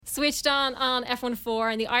Switched on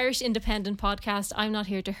F14 and the Irish Independent podcast I'm Not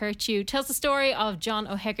Here to Hurt You tells the story of John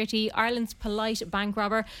O'Hegarty, Ireland's polite bank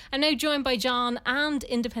robber. I'm now joined by John and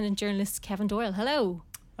independent journalist Kevin Doyle. Hello.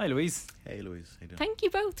 Hi Louise. Hey Louise, how you doing? Thank you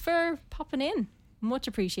both for popping in. Much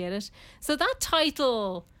appreciated. So that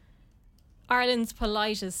title, Ireland's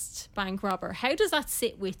politest bank robber, how does that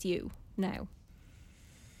sit with you now?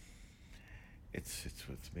 It's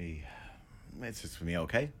with me. It's with me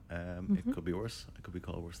okay. It could be worse. I could be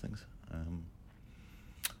called worse things.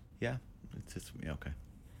 Yeah, it's with me okay.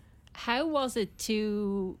 How was it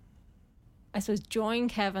to, I suppose, join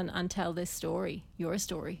Kevin and tell this story, your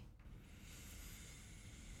story?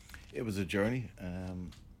 It was a journey.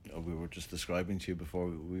 We were just describing to you before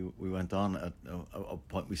we went on. At a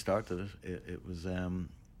point we started it. It was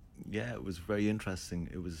it was very interesting.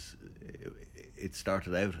 It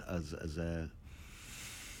started out as a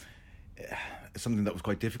something that was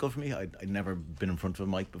quite difficult for me. I'd never been in front of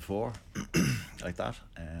a mic before like that,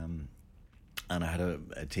 and I had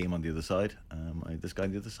a team on the other side. I had this guy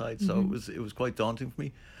on the other side, so it was quite daunting for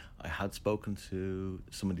me. I had spoken to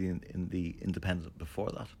somebody in the Independent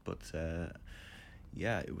before that, but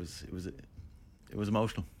it was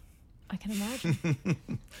emotional. I can imagine.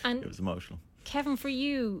 And it was emotional. Kevin, for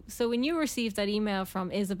you, so when you received that email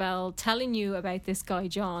from Isabel telling you about this guy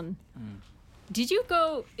John, did you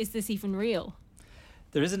go, is this even real?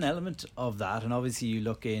 There is an element of that, and obviously you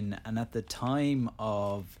look in, and at the time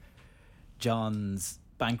of John's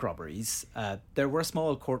bank robberies, there were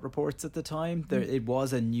small court reports at the time. It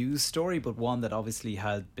was a news story, but one that obviously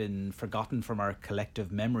had been forgotten from our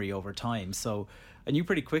collective memory over time. So I knew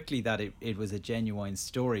pretty quickly that it was a genuine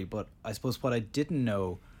story, but I suppose what I didn't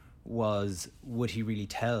know was, would he really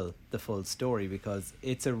tell the full story? Because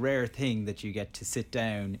it's a rare thing that you get to sit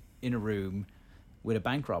down in a room with a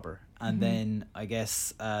bank robber. And then I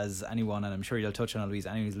guess, as anyone, and I'm sure you'll touch on it, Louise,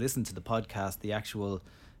 anyone who's listened to the podcast, the actual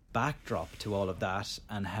backdrop to all of that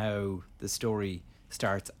and how the story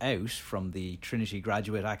starts out from the Trinity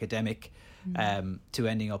graduate academic to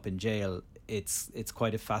ending up in jail, it's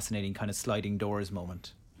quite a fascinating kind of sliding doors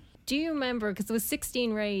moment. Do you remember, because there was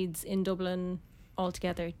 16 raids in Dublin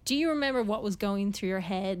altogether, do you remember what was going through your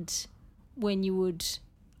head when you would,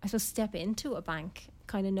 I suppose, step into a bank,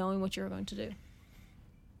 kind of knowing what you were going to do?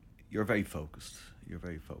 You're very focused. You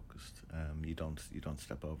don't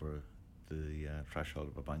step over the threshold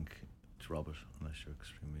of a bank to rob it unless you're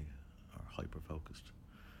extremely or hyper focused.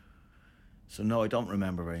 So no, I don't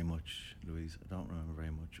remember very much, Louise. I don't remember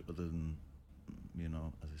very much other than,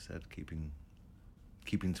 as I said, keeping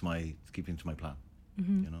to my plan.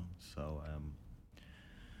 So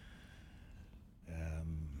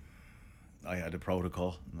I had a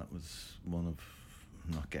protocol, and that was one of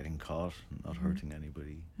not getting caught, not hurting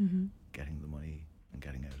anybody, getting the money and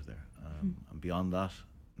getting out of there. And beyond that,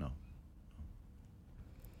 no.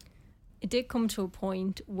 It did come to a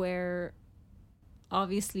point where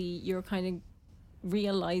obviously you're kind of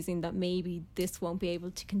realising that maybe this won't be able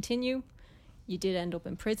to continue. You did end up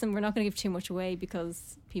in prison. We're not going to give too much away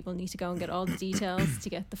because people need to go and get all the details to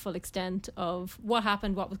get the full extent of what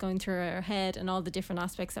happened, what was going through our head, and all the different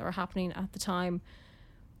aspects that were happening at the time.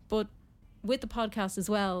 But with the podcast as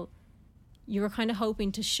well, you were kind of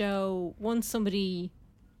hoping to show, once somebody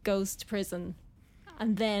goes to prison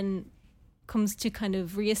and then comes to kind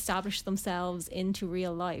of re-establish themselves into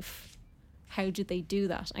real life, how do they do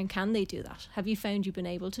that, and can they do that? Have you found you've been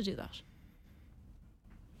able to do that?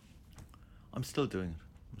 I'm still doing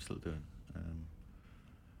it.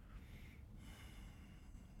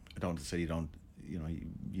 I don't want to say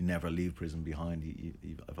you never leave prison behind.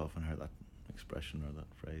 I've often heard that expression or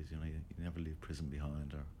that phrase, you never leave prison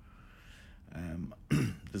behind, or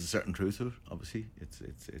there's a certain truth to it. Obviously,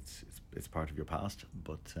 it's part of your past,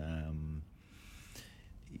 but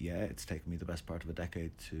it's taken me the best part of a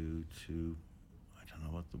decade to I don't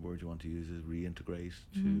know what the word you want to use is, reintegrate,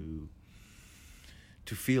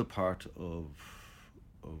 to feel part of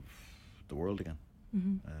the world again,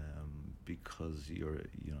 because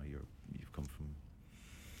you've come from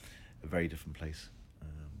a very different place.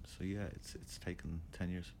 So it's taken 10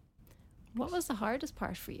 years. What was the hardest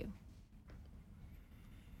part for you?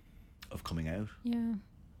 Of coming out? Yeah.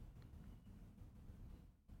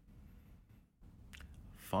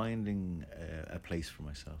 Finding a place for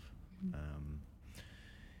myself.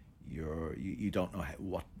 You don't know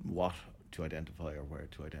what to identify or where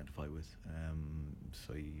to identify with.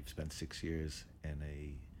 So you've spent 6 years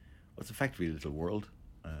in what's effectively a little world,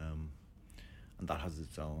 and that has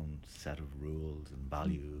its own set of rules and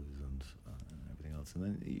values and everything else. And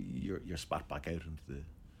then you're spat back out into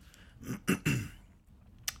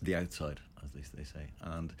the outside, as they say,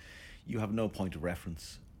 and you have no point of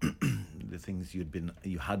reference the things you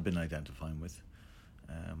had been identifying with,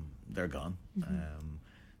 they're gone.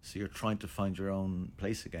 So you're trying to find your own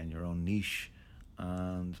place again, your own niche.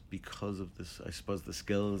 And because of this, I suppose the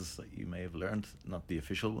skills that you may have learned, not the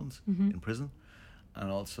official ones in prison,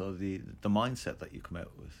 and also the mindset that you come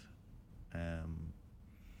out with.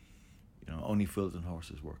 Only fools and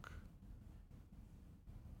horses work.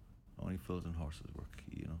 Only fools and horses work.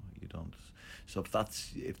 You don't. So if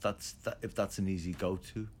that's an easy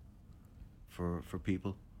go-to for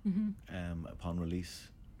people upon release,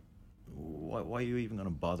 why are you even going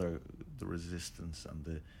to bother the resistance and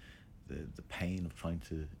the pain of trying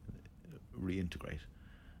to reintegrate,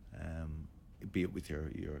 be it with your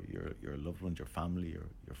loved ones, your family,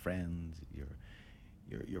 your friends,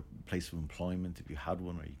 your place of employment, if you had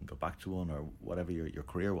one, or you can go back to one, or whatever your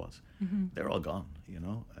career was. They're all gone,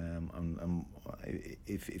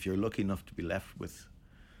 if you're lucky enough to be left with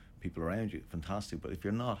people around you, fantastic. But if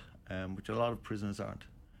you're not, which a lot of prisoners aren't,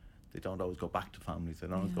 they don't always go back to families, they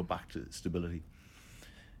don't always go back to stability.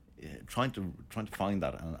 Trying to find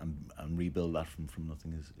that and rebuild that from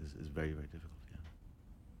nothing is very, very difficult.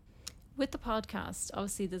 With the podcast,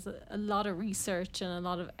 obviously there's a lot of research and a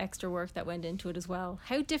lot of extra work that went into it as well.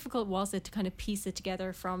 How difficult was it to kind of piece it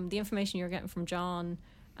together from the information you're getting from John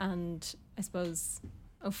and, I suppose,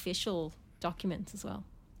 official documents as well?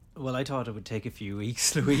 Well, I thought it would take a few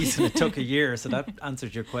weeks, Louise, and it took a year, so that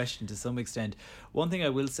answers your question to some extent. One thing I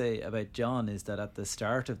will say about John is that at the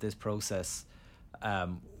start of this process,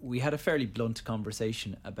 we had a fairly blunt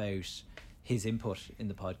conversation about his input in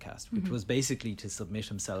the podcast, which was basically to submit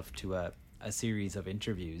himself to a series of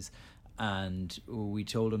interviews. And we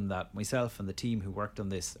told him that myself and the team who worked on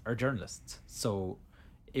this are journalists. So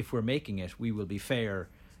if we're making it, we will be fair,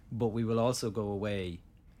 but we will also go away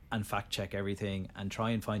and fact check everything and try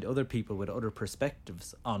and find other people with other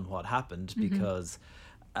perspectives on what happened, because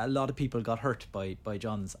a lot of people got hurt by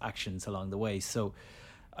John's actions along the way. So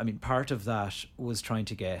I mean, part of that was trying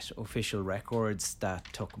to get official records that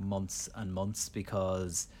took months and months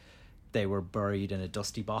because they were buried in a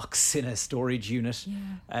dusty box in a storage unit,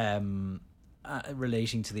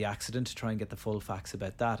 relating to the accident, to try and get the full facts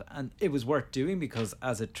about that. And it was worth doing because,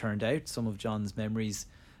 as it turned out, some of John's memories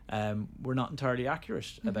were not entirely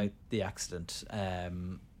accurate about the accident.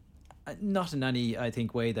 Not in any, I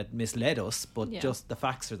think, way that misled us, but just the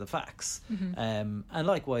facts are the facts. And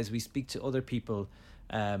likewise, we speak to other people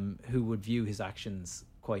who would view his actions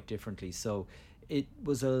quite differently. So it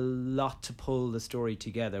was a lot to pull the story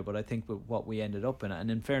together, but I think with what we ended up in,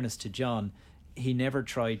 and in fairness to John, he never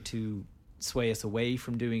tried to sway us away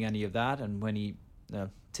from doing any of that. And when he,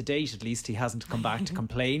 to date at least, he hasn't come back to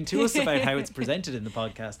complain to us about how it's presented in the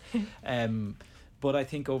podcast. But I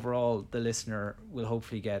think overall the listener will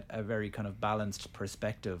hopefully get a very kind of balanced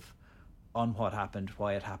perspective on what happened,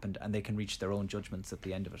 why it happened, and they can reach their own judgments at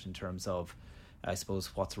the end of it in terms of, I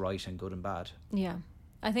suppose, what's right and good and bad. Yeah,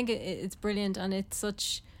 I think it's brilliant, and it's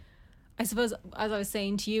such, I suppose, as I was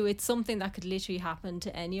saying to you, it's something that could literally happen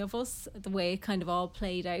to any of us, the way it kind of all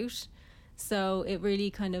played out. So it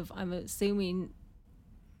really kind of, I'm assuming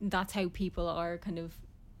that's how people are kind of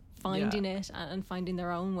finding it and finding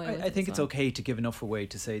their own way. I think it's okay to give enough away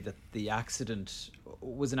to say that the accident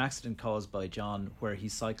was an accident caused by John where he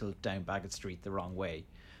cycled down Bagot Street the wrong way,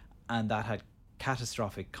 and that had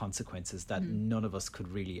catastrophic consequences that none of us could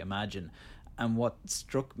really imagine. And what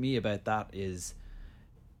struck me about that is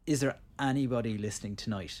there anybody listening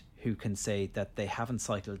tonight who can say that they haven't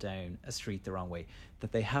cycled down a street the wrong way,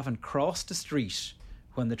 that they haven't crossed a street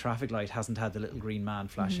when the traffic light hasn't had the little green man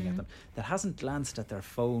flashing at them, that hasn't glanced at their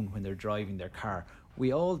phone when they're driving their car?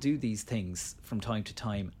 We all do these things from time to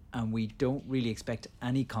time, and we don't really expect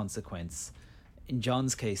any consequence. In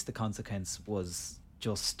John's case, the consequence was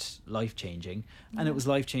just life-changing, and it was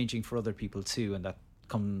life-changing for other people too, and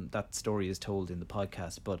that story is told in the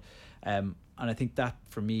podcast. But and I think that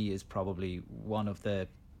for me is probably one of the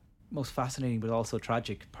most fascinating but also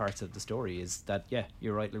tragic parts of the story, is that, yeah,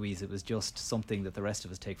 you're right, Louise, it was just something that the rest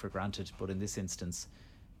of us take for granted, but in this instance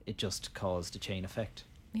it just caused a chain effect.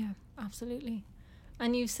 Yeah, absolutely.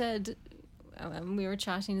 And you said, we were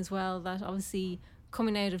chatting as well, that obviously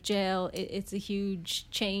coming out of jail, it's a huge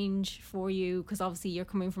change for you, because obviously you're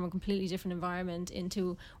coming from a completely different environment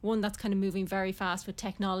into one that's kind of moving very fast with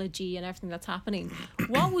technology and everything that's happening.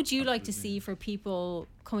 What would you like to see for people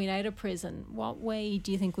coming out of prison? What way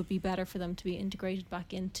do you think would be better for them to be integrated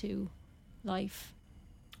back into life?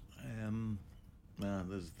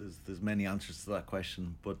 There's many answers to that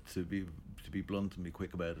question, but to be blunt and be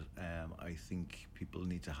quick about it, I think people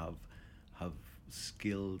need to have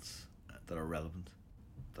skills that are relevant,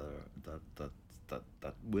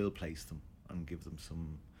 that will place them and give them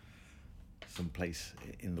some place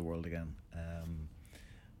in the world again,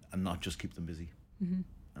 and not just keep them busy. Mm-hmm.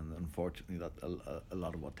 And unfortunately, that a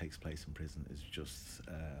lot of what takes place in prison is just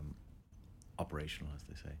operational, as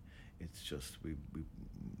they say. It's just we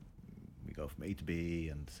go from A to B,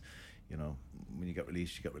 and you know, when you get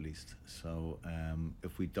released, you get released. So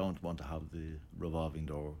if we don't want to have the revolving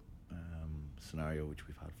door scenario, which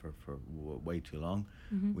we've had for way too long,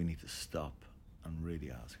 Mm-hmm. we need to stop and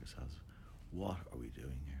really ask ourselves, what are we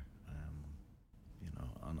doing here? You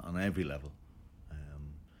know, on every level,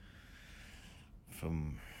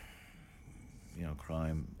 from you know,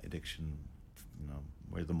 crime, addiction, you know,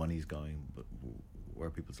 where the money's going, but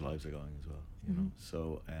where people's lives are going as well. You know,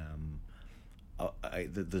 so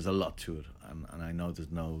there's a lot to it, and I know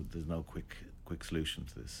there's no quick solution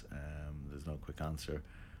to this. There's no quick answer,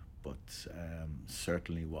 but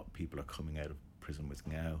certainly what people are coming out of prison with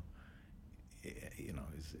now, you know,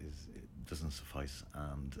 is it doesn't suffice,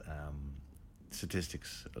 and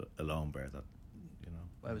statistics alone bear that. You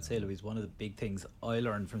know, I would say, Louise, one of the big things I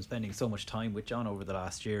learned from spending so much time with John over the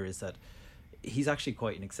last year is that he's actually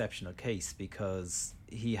quite an exceptional case, because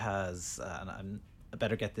he has, and I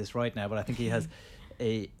better get this right now, but I think he has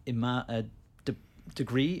a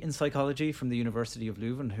degree in psychology from the University of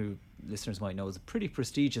Leuven, who listeners might know is a pretty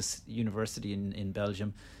prestigious university in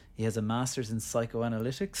Belgium. He has a master's in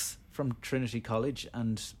psychoanalytics from Trinity College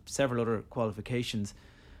and several other qualifications.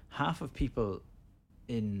 Half of people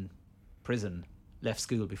in prison left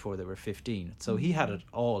school before they were 15, so he had it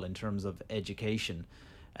all in terms of education,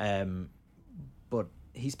 but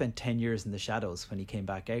he spent 10 years in the shadows when he came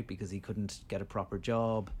back out, because he couldn't get a proper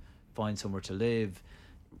job, find somewhere to live,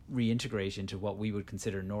 reintegrate into what we would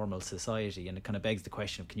consider normal society. And it kind of begs the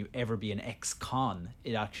question of, can you ever be an ex-con?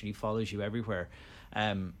 It actually follows you everywhere.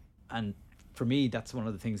 And for me, that's one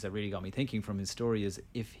of the things that really got me thinking from his story is,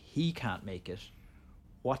 if he can't make it,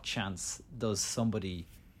 what chance does somebody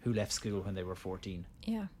who left school when they were 14?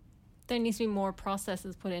 Yeah. There needs to be more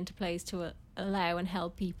processes put into place to allow and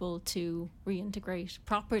help people to reintegrate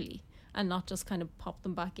properly, and not just kind of pop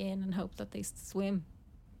them back in and hope that they swim.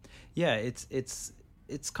 Yeah, it's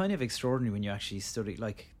kind of extraordinary when you actually study,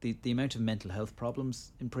 like, the amount of mental health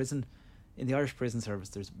problems in prison. In the Irish Prison Service,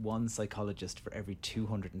 there's one psychologist for every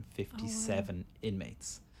 257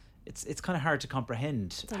 inmates. It's kind of hard to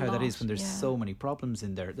comprehend how that is when there's so many problems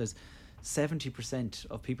in there. There's 70%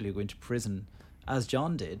 of people who go into prison, as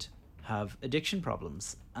John did, have addiction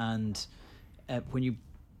problems, and when you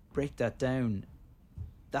break that down,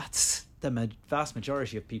 that's the vast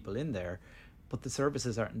majority of people in there, but the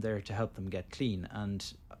services aren't there to help them get clean. And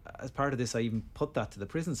as part of this, I even put that to the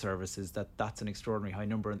prison services, that's an extraordinary high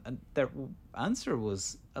number, and their answer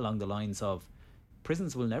was along the lines of,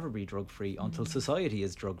 prisons will never be drug free until society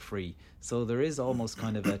is drug free. So there is almost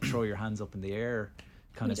kind of a throw your hands up in the air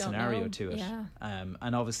kind of scenario to it. Yeah.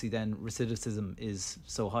 And obviously then recidivism is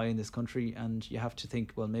so high in this country, and you have to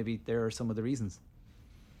think, well, maybe there are some of the reasons.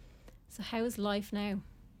 So how is life now?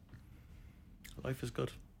 Life is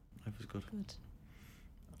good. Good.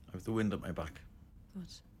 I have the wind at my back. Good.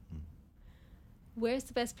 Where's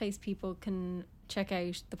the best place people can check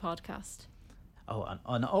out the podcast? Oh,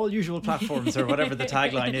 on all usual platforms, or whatever the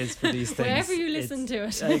tagline is for these things. Wherever you listen to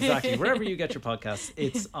it. Exactly. Wherever you get your podcasts.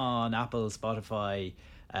 It's on Apple, Spotify.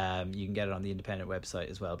 You can get it on the Independent website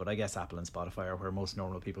as well. But I guess Apple and Spotify are where most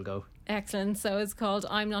normal people go. Excellent. So it's called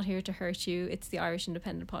I'm Not Here to Hurt You. It's the Irish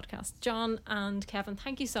Independent Podcast. John and Kevin,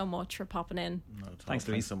 thank you so much for popping in. No, Thanks,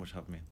 Louise. Thanks so much for having me.